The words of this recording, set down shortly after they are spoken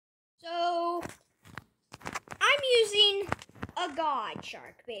a god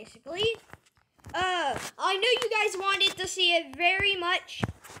shark, basically. I know you guys wanted to see it very much.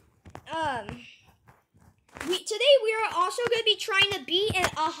 Today we are also going to be trying to beat a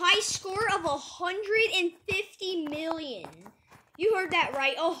high score of 150 million. You heard that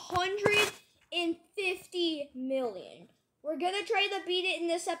right, 150 million. We're going to try to beat it in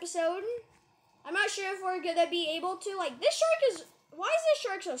this episode. I'm not sure if we're going to be able to. Like, this shark is... Why is this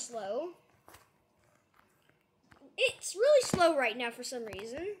shark so slow? It's really slow right now for some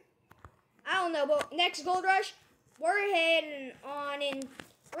reason. I don't know, but next Gold Rush, we're heading on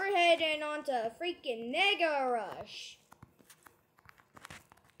to freaking Mega Rush.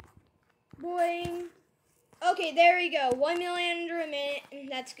 Boing. Okay, there we go. 1 million under a minute.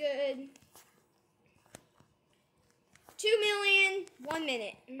 That's good. 2 million, 1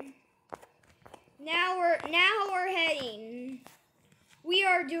 minute. Now we're heading. We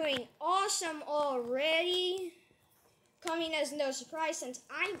are doing awesome already. Coming as no surprise since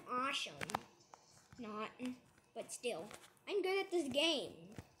I'm awesome. Not, but still. I'm good at this game.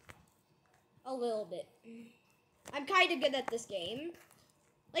 A little bit. I'm kind of good at this game.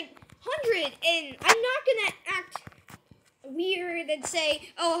 Like, 100, and I'm not gonna act weird and say,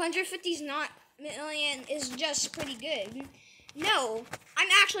 oh, 150 is not million, is just pretty good. No, I'm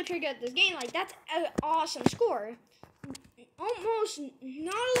actually pretty good at this game. Like, that's an awesome score. Almost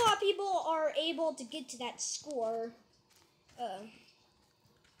not a lot of people are able to get to that score.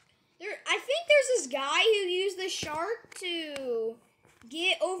 I think there's this guy who used the shark to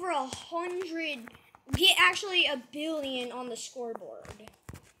get over 100, get actually 1 billion on the scoreboard.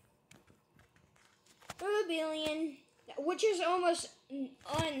 1 billion, which is almost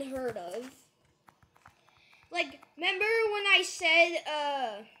unheard of. Like, remember when I said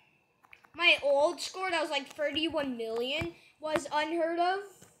my old score that was like 31 million was unheard of?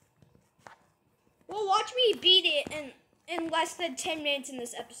 Well, watch me beat it in less than 10 minutes in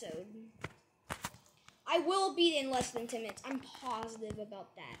this episode. I will beat it in less than 10 minutes. I'm positive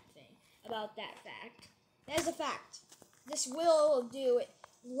about that thing, about that fact. That is a fact. This will do it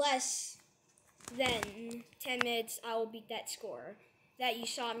less than 10 minutes. I will beat that score that you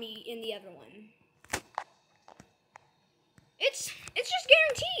saw me in the other one. It's just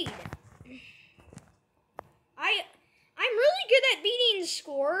guaranteed. I'm really good at beating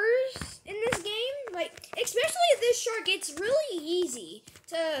scores in this game. Like, especially if this shark, it's really easy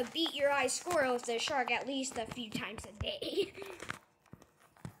to beat your high score with this shark at least a few times a day.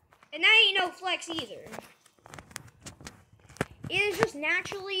 And that ain't no flex either. It is just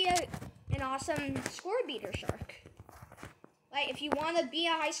naturally an awesome score beater shark. Like, if you want to beat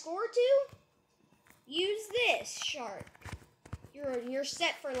a high score too, use this shark. You're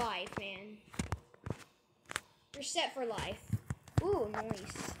set for life, man. You're set for life. Ooh,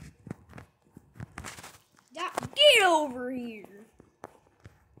 nice. Get over here.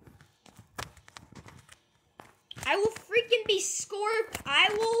 I will freaking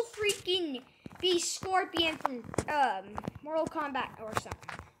be Scorpion from Mortal Kombat or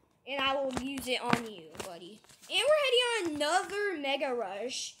something. And I will use it on you, buddy. And we're heading on another Mega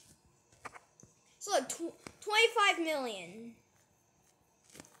Rush. So look, 25 million.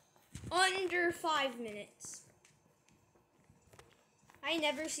 Under 5 minutes. I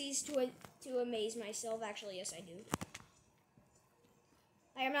never cease to amaze myself. Actually, yes, I do.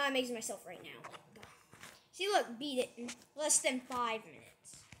 I'm not amazing myself right now. See, look, beat it in less than 5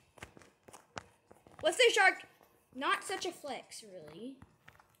 minutes. With the shark, not such a flex, really.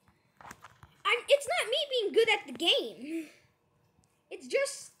 It's not me being good at the game. It's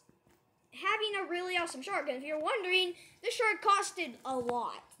just having a really awesome shark. And if you're wondering, this shark costed a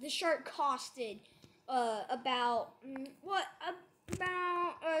lot. The shark costed about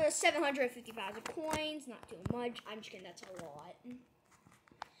 750,000 coins. Not too much. I'm just kidding. That's a lot. And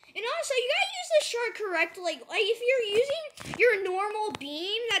also, you gotta use the shark correctly. Like if you're using your normal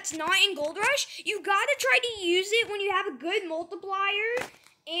beam that's not in Gold Rush, you gotta try to use it when you have a good multiplier,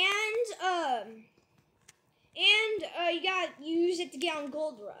 and you gotta use it to get on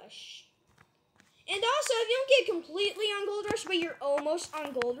Gold Rush. And also, if you don't get completely on Gold Rush, but you're almost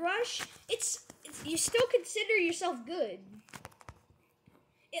on Gold Rush, you still consider yourself good.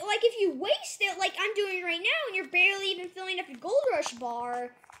 Like if you waste it, like I'm doing right now, and you're barely even filling up your Gold Rush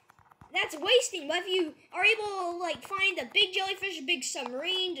bar, that's wasting. But if you are able to like find a big jellyfish, a big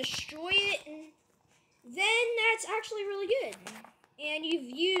submarine, destroy it, then that's actually really good. And you've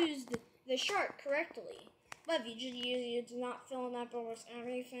used the shark correctly. But if you just use it, it's not filling up almost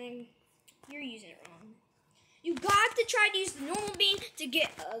everything, you're using it wrong. You got to try to use the normal beam to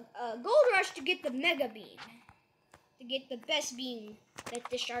get a Gold Rush to get the Mega Beam. To get the best beam that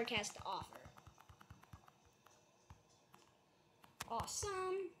the shark has to offer.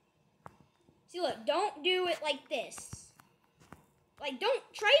 Awesome. See, look, don't do it like this. Like, don't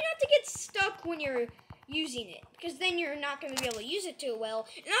try not to get stuck when you're using it, because then you're not going to be able to use it too well.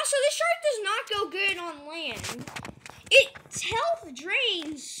 And also, this shark does not go good on land. Its health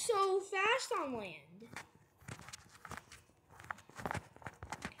drains so fast on land.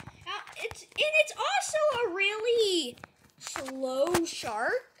 It's also a really slow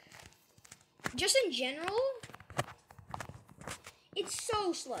shark. Just in general, it's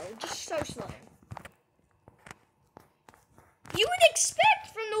so slow, just so slow. You would expect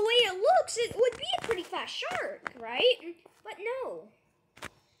from the way it looks, it would be a pretty fast shark, right? But no.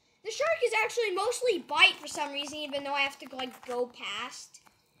 The shark is actually mostly bite for some reason, even though I have to like go past.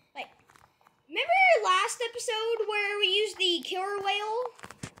 Like, remember last episode where we used the killer whale?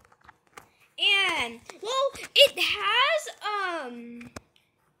 And, well, it has,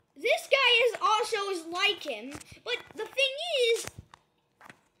 this guy is like him, but the thing is,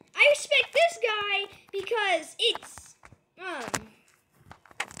 I expect this guy because it's,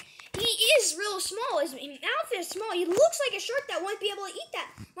 he is real small. His mouth is small. He looks like a shark that won't be able to eat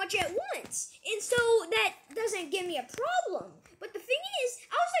that much at once. And so that doesn't give me a problem. But the thing is,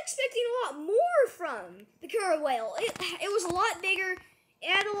 I was expecting a lot more from the killer whale. It was a lot bigger. It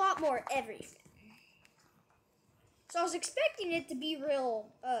had a lot more everything. So I was expecting it to be real,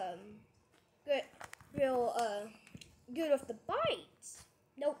 good with the bites.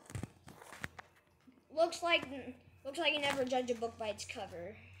 Nope. Looks like you never judge a book by its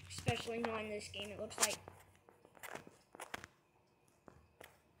cover, especially not in this game. It looks like.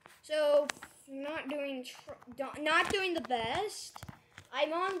 So not doing the best.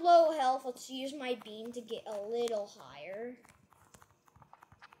 I'm on low health. Let's use my beam to get a little higher.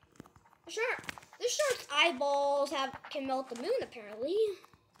 Sure. This shark's eyeballs can melt the moon, apparently.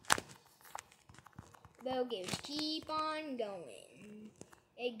 Bow games keep on going.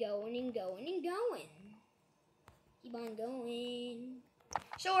 They going and going and going. Keep on going.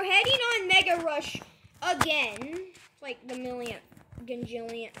 So we're heading on Mega Rush again. Like the millionth,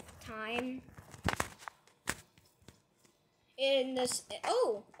 gajillionth time. In this,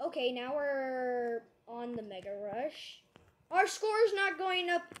 oh, okay, now we're on the Mega Rush. Our score's not going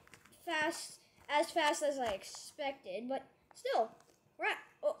up as fast as I expected, but still, we're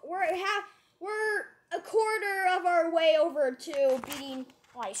a quarter of our way over to beating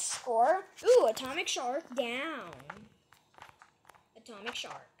my score. Ooh, Atomic Shark down. Atomic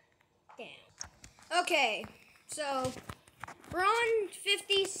Shark down. Okay, so we're on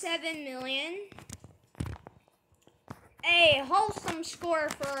 57 million. A wholesome score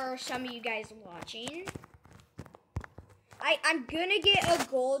for some of you guys watching. I'm gonna get a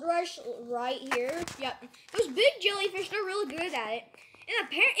gold rush right here. Yep. Those big jellyfish, they're really good at it. And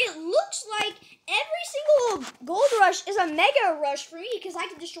apparently, it looks like every single gold rush is a mega rush for me because I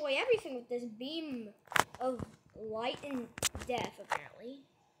can destroy everything with this beam of light and death, apparently.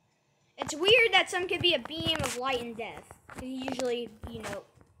 It's weird that some could be a beam of light and death. Usually,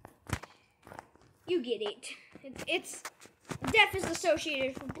 you get it. It's death is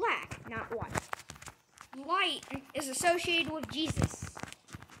associated with black, not white. Light is associated with Jesus.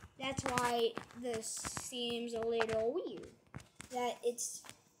 That's why this seems a little weird. That it's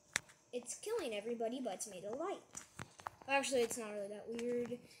killing everybody, but it's made of light. Actually, it's not really that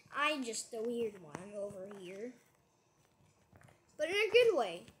weird. I'm just the weird one over here. But in a good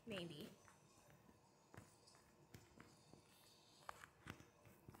way, maybe.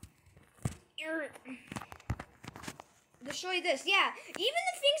 Destroy this. Yeah, even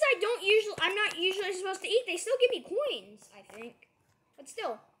the things I'm not usually supposed to eat, they still give me coins, I think. But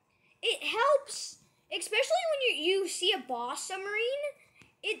still, it helps, especially when you see a boss submarine,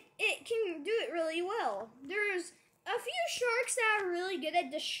 it can do it really well. There's a few sharks that are really good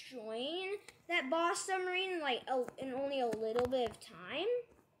at destroying that boss submarine in only a little bit of time.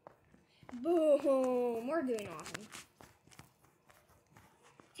 Boom, we're doing awesome.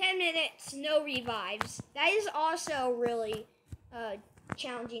 10 minutes, no revives. That is also really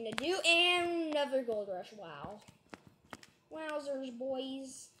challenging to do. And another gold rush. Wow. Wowzers,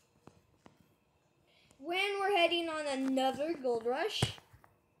 boys. When we're heading on another gold rush,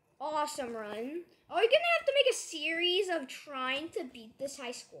 awesome run. Are we going to have to make a series of trying to beat this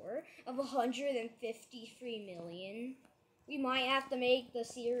high score of 153 million? We might have to make the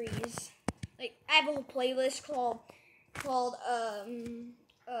series. Like, I have a whole playlist called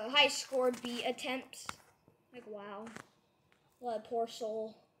high score beat attempts. Like, wow. What a poor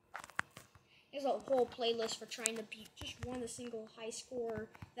soul. There's a whole playlist for trying to beat just one single high score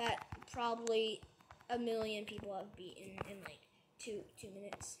that probably 1 million people have beaten in like two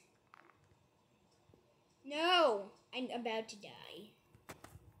minutes. No, I'm about to die.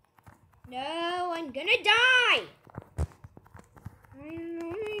 No, I'm gonna die.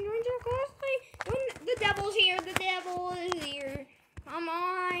 The devil's here. The devil is here. Come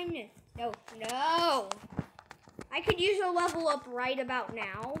on. No, no. I could use a level up right about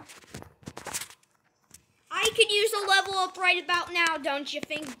now. I could use a level up right about now, don't you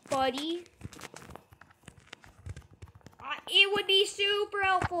think, buddy? It would be super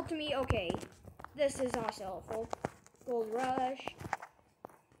helpful to me. Okay, this is also helpful. Gold Rush.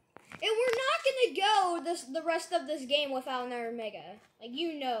 And we're not gonna go the rest of this game without another mega. Like,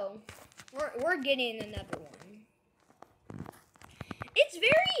 you know, we're getting another one. It's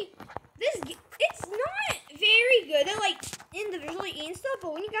not very good at like individually eating stuff,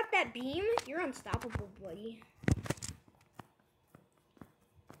 but when you got that beam, you're unstoppable, buddy.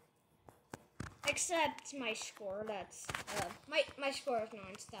 Except my score. That's my score is not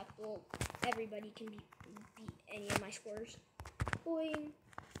unstoppable. Everybody can beat any of my scores. Boing.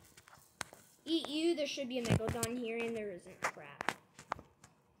 Eat you. There should be a Megalodon here, and there isn't. Crap.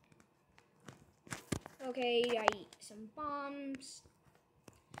 Okay, I eat some bombs.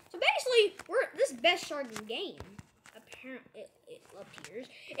 So basically, this best shark in the game. Apparently, it appears.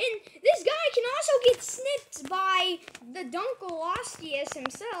 And this guy can also get snipped by the Dunkleosteus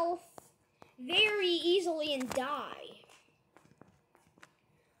himself very easily and die.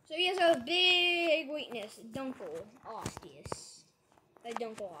 So he has a big weakness, Dunkleosteus. The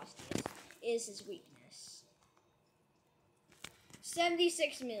Dunkleosteus is his weakness.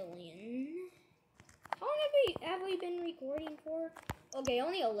 76 million. How long have we been recording for? Okay,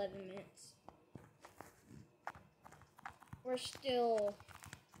 only 11 minutes. We're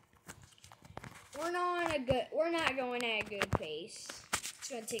not going at a good pace. It's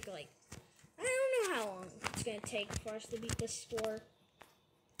gonna take like, I don't know how long it's gonna take for us to beat this score.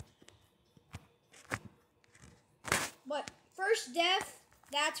 But first death,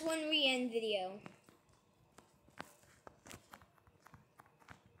 that's when we end video.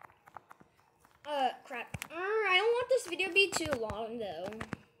 Crap. I don't want this video to be too long, though.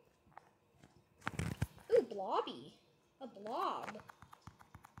 Ooh, blobby. A blob.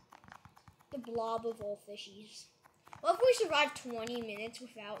 The blob of all fishies. What if we survive 20 minutes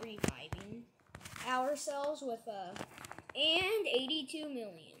without reviving ourselves with, and 82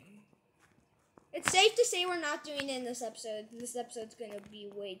 million. It's safe to say we're not doing it in this episode. This episode's gonna be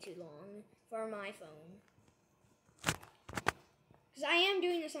way too long for my phone. Because I am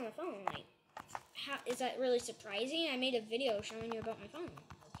doing this on the phone, like, how, is that really surprising? I made a video showing you about my phone.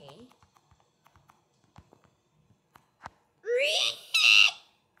 Okay.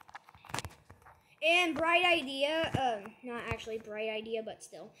 And bright idea, not actually bright idea, but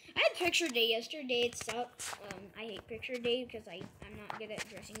still. I had picture day yesterday. It sucked. I hate picture day because I'm not good at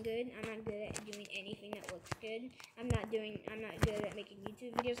dressing good. I'm not good at doing anything that looks good. I'm not good at making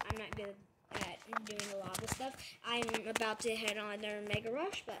YouTube videos. I'm not good at doing a lot of stuff. I'm about to head on another Mega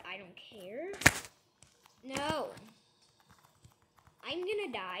Rush, but I don't care. No. I'm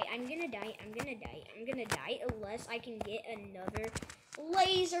gonna die. I'm gonna die. I'm gonna die. I'm gonna die unless I can get another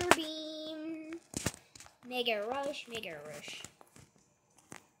laser beam. Mega Rush. Mega Rush.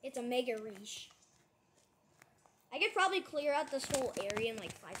 It's a Mega Rush. I could probably clear out this whole area in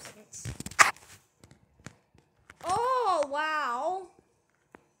like 5 seconds. Oh, wow.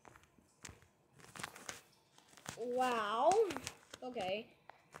 Wow. Okay.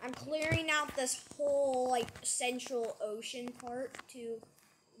 I'm clearing out this whole, like, central ocean part to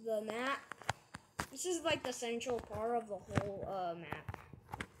the map. This is, like, the central part of the whole, map.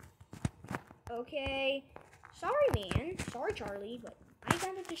 Okay. Sorry, man. Sorry, Charlie, but I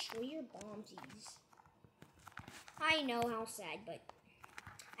gotta destroy your bombsies. I know how sad, but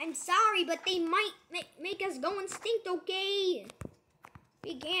I'm sorry, but they might make us go extinct, okay?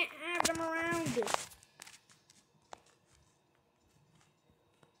 We can't have them around.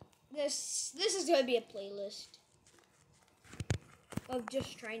 This is gonna be a playlist of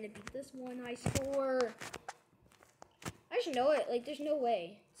just trying to beat this one high score. I should know it. Like, there's no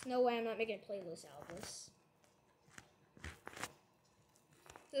way. There's no way I'm not making a playlist out of this.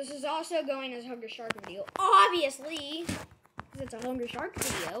 This is also going as a Hungry Shark video, obviously, because it's a Hungry Shark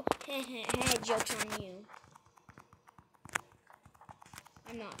video. Joke's on you.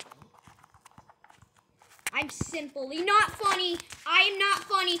 I'm not funny. I'm simply not funny. I am not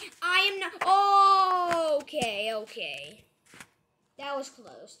funny. I am not. Oh, okay. That was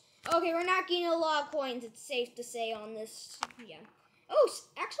close. Okay, we're not getting a lot of coins, it's safe to say on this. Yeah. Oh,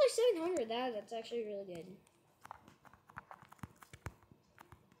 actually 700. That's actually really good.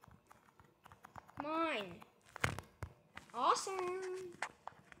 Come on. Awesome.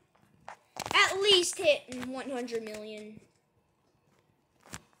 At least least hit 100 million.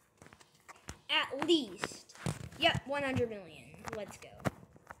 At least. Yep, 100 million. Let's go.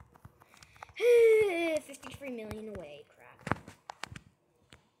 53 million away. Crap.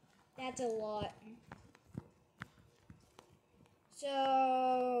 That's a lot.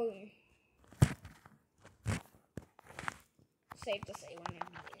 So, safe to say we're gonna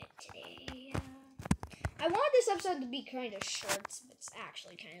be in it today. I want this episode to be kind of short, but it's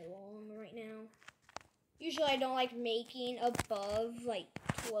actually kind of long right now. Usually I don't like making above like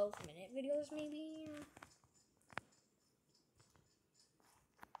 12-minute videos maybe.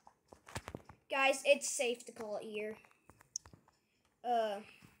 Guys, it's safe to call it here.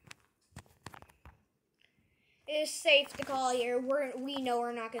 It's safe to call it here. We know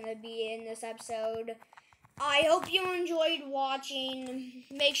we're not gonna be in this episode. I hope you enjoyed watching.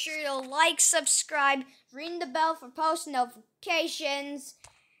 Make sure to like, subscribe, ring the bell for post notifications.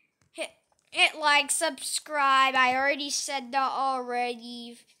 Hit like, subscribe. I already said that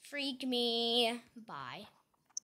already. Freak me. Bye.